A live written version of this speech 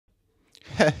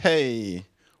Hey,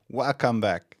 welcome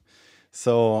back.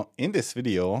 So in this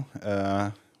video,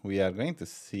 we are going to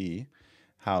see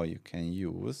how you can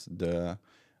use the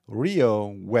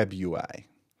Rio Web UI.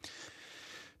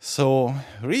 So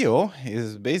Rio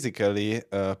is basically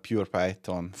a pure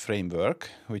Python framework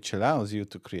which allows you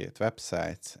to create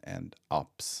websites and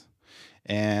apps.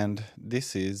 And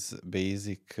this is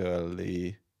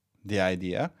basically the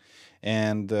idea.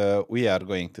 And we are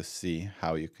going to see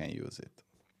how you can use it.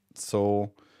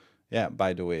 So, yeah,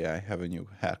 by the way, I have a new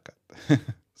haircut.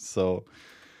 So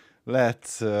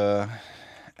let's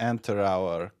enter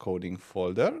our coding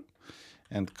folder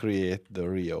and create the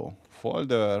Rio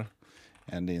folder.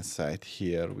 And inside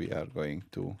here, we are going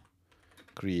to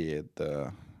create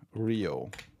the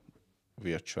Rio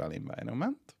virtual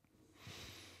environment.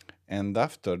 And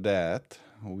after that,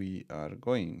 we are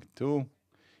going to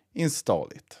install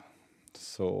it.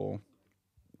 So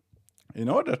in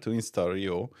order to install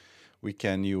Rio, we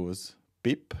can use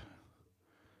pip.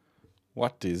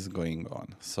 What is going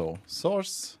on? So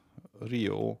source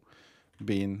Rio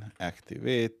bin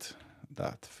activate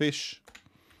dot fish,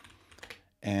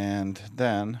 and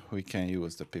then we can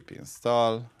use the pip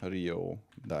install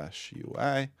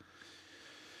rio-ui,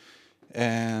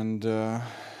 and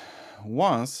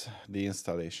once the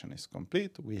installation is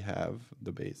complete, we have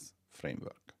the base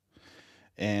framework.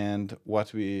 And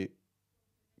what we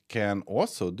can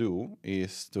also do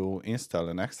is to install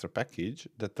an extra package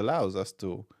that allows us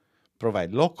to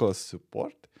provide local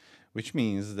support, which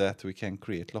means that we can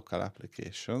create local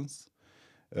applications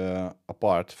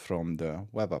apart from the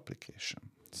web application.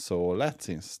 So let's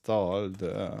install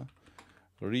the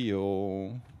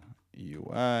Rio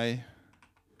UI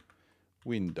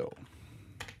window.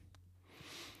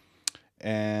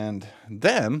 And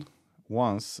then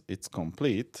once it's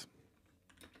complete,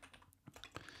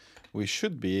 we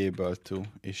should be able to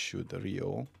issue the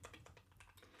Rio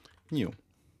new.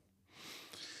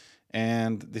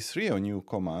 And this Rio new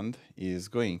command is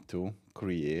going to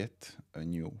create a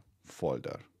new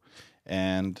folder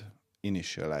and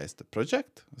initialize the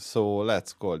project. So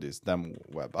let's call this demo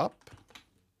web app.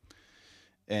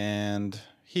 And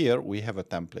here we have a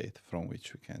template from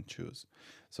which we can choose.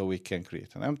 So we can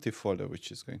create an empty folder, which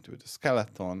is going to be the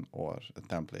skeleton, or a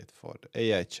template for the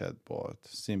AI chatbot,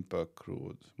 simple,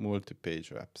 crude,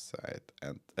 multi-page website,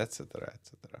 and etc.,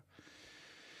 etc.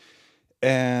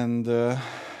 And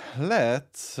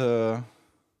let's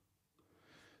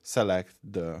select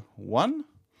the one,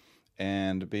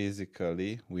 and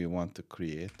basically we want to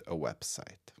create a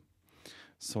website.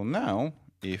 So now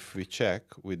if we check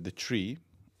with the tree,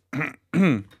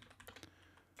 the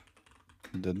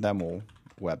demo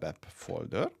web app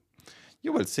folder,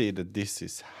 you will see that this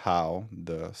is how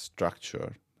the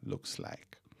structure looks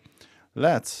like.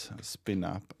 Let's spin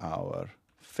up our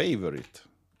favorite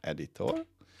editor.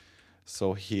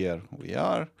 So here we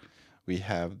are. We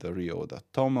have the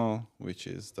rio.toml, which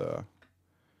is the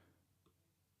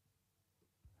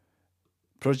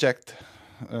project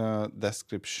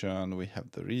description. We have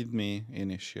the README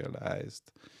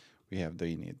initialized. We have the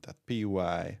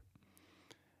init.py.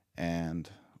 And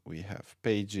we have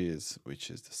pages, which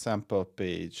is the sample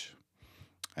page.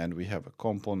 And we have a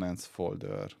components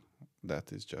folder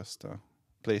that is just a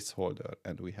placeholder.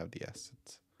 And we have the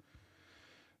assets.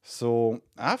 So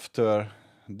after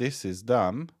this is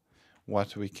done,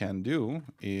 what we can do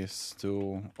is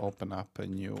to open up a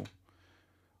new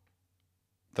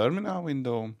terminal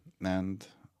window, and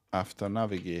after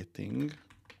navigating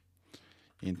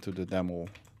into the demo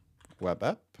web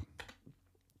app,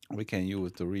 we can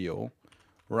use the Rio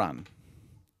run.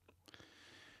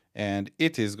 And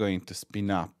it is going to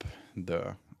spin up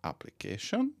the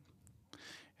application.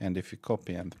 And if you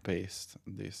copy and paste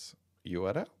this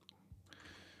URL,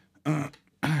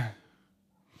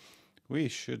 we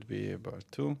should be able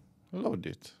to load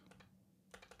it.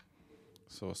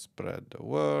 So spread the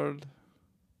word.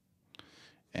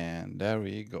 And there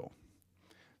we go.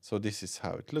 So this is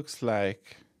how it looks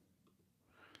like.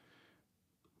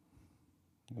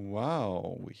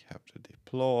 Wow, we have to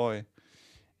deploy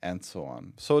and so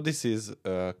on. So this is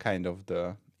kind of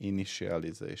the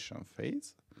initialization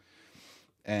phase.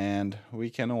 And we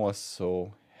can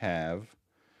also have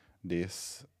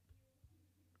this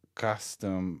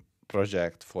custom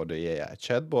project for the AI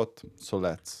chatbot. So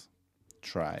let's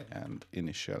try and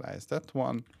initialize that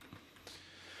one.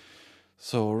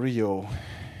 So Rio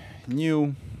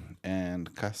new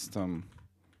and custom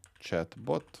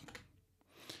chatbot,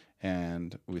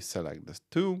 and we select the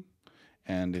two,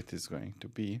 and it is going to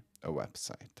be a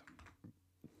website.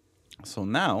 So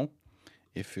now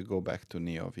if you go back to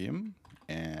NeoVim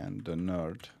and the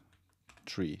nerd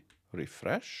tree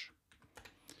refresh,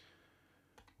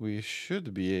 we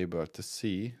should be able to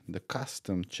see the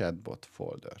custom chatbot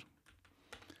folder.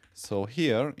 So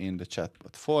here in the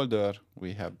chatbot folder,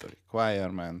 we have the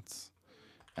requirements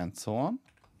and so on.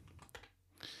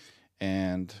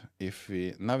 And if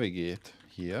we navigate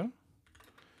here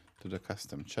to the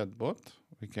custom chatbot,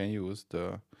 we can use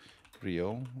the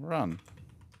Rio run.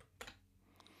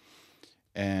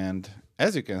 And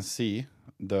as you can see,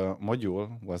 the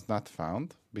module was not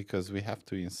found because we have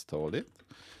to install it.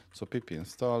 So pip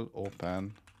install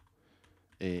open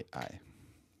AI.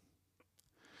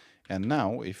 And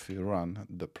now if we run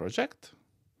the project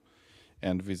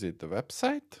and visit the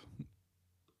website,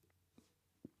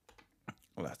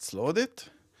 let's load it.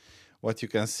 What you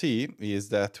can see is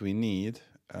that we need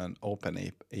an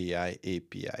OpenAI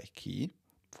API key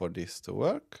for this to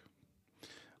work.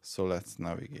 So let's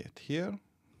navigate here.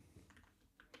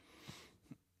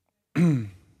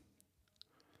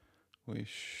 We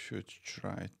should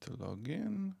try to log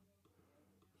in.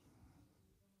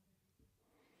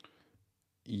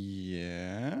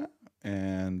 Yeah,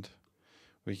 and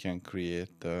we can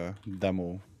create the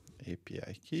demo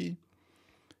API key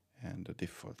and the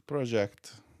default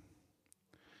project.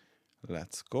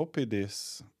 Let's copy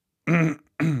this.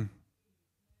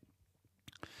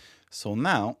 So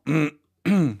now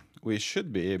we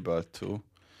should be able to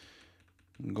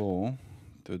go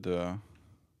to the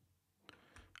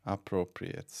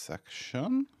appropriate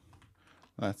section.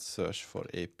 Let's search for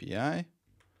API.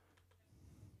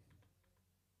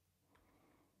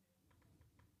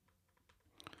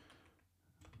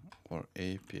 Or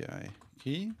API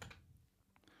key.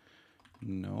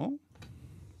 No.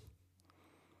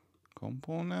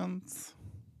 Components.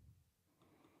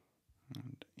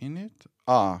 And init.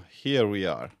 Ah, here we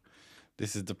are.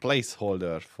 This is the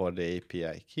placeholder for the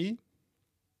API key.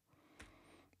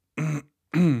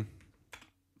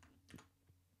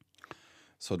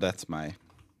 So that's my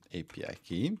API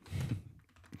key.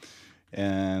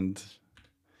 And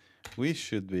we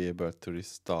should be able to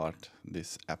restart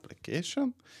this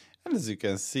application. And as you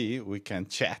can see, we can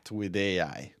chat with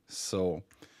AI. So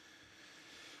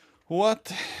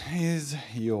what is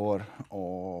your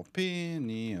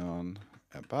opinion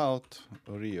about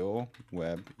Rio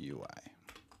Web UI?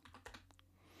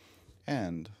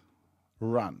 And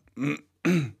run.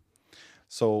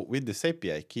 So with this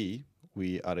API key,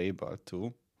 we are able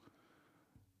to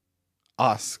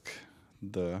ask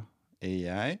the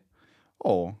AI,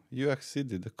 oh, you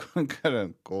exceeded the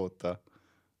concurrent quota.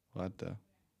 What the?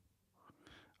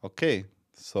 Okay,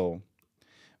 so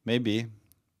maybe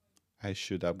I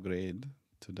should upgrade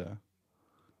to the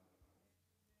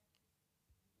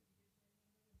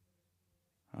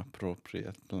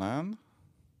appropriate plan.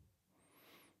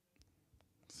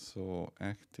 So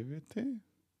activity,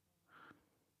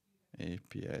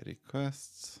 API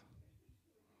requests.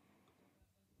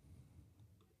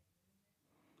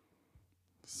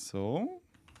 So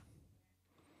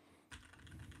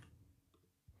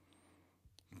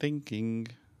thinking.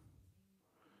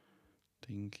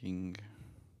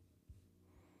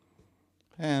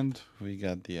 And we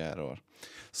got the error.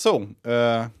 So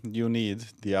you need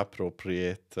the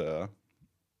appropriate,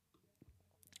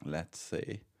 let's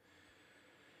say,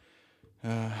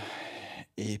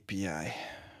 API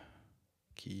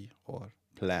key or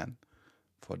plan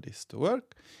for this to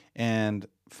work. And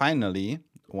finally,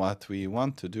 what we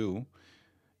want to do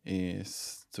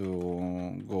is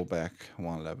to go back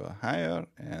one level higher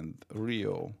and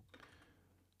Rio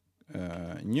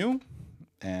new.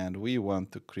 And we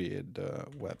want to create the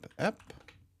web app.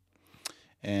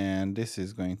 And this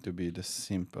is going to be the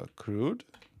simple CRUD.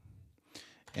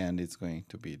 And it's going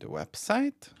to be the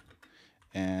website.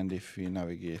 And if we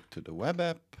navigate to the web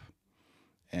app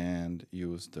and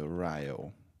use the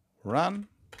Rio run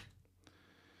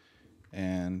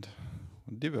and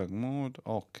debug mode,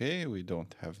 okay, we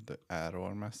don't have the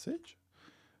error message.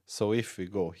 So if we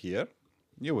go here,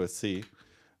 you will see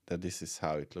that this is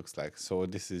how it looks like. So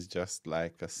this is just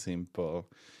like a simple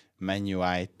menu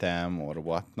item or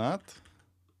whatnot,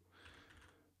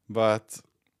 but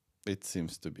it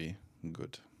seems to be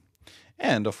good.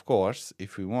 And of course,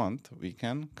 if we want, we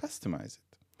can customize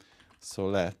it. So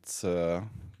let's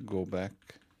go back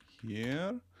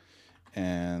here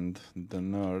and the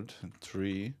nerd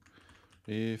tree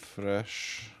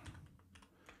refresh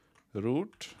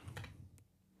root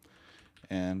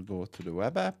and go to the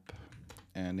web app.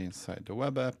 And inside the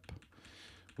web app,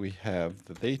 we have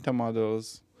the data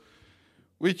models,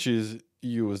 which is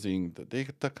using the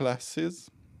data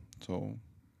classes. So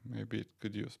maybe it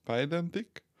could use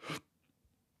Pydantic.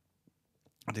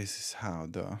 This is how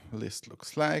the list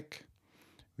looks like.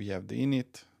 We have the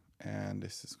init, and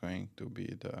this is going to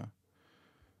be the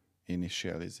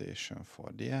initialization for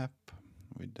the app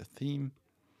with the theme.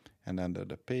 And under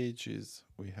the pages,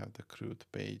 we have the CRUD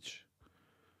page,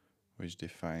 which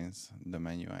defines the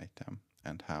menu item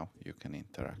and how you can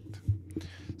interact.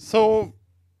 So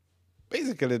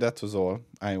basically that was all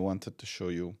I wanted to show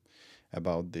you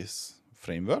about this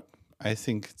framework. I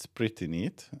think it's pretty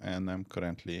neat, and I'm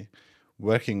currently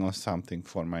working on something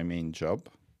for my main job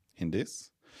in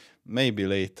this. Maybe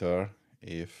later,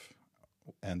 if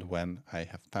and when I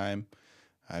have time,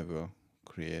 I will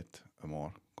create a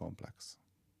more complex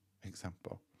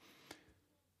example.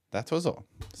 That was all.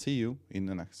 See you in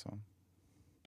the next one.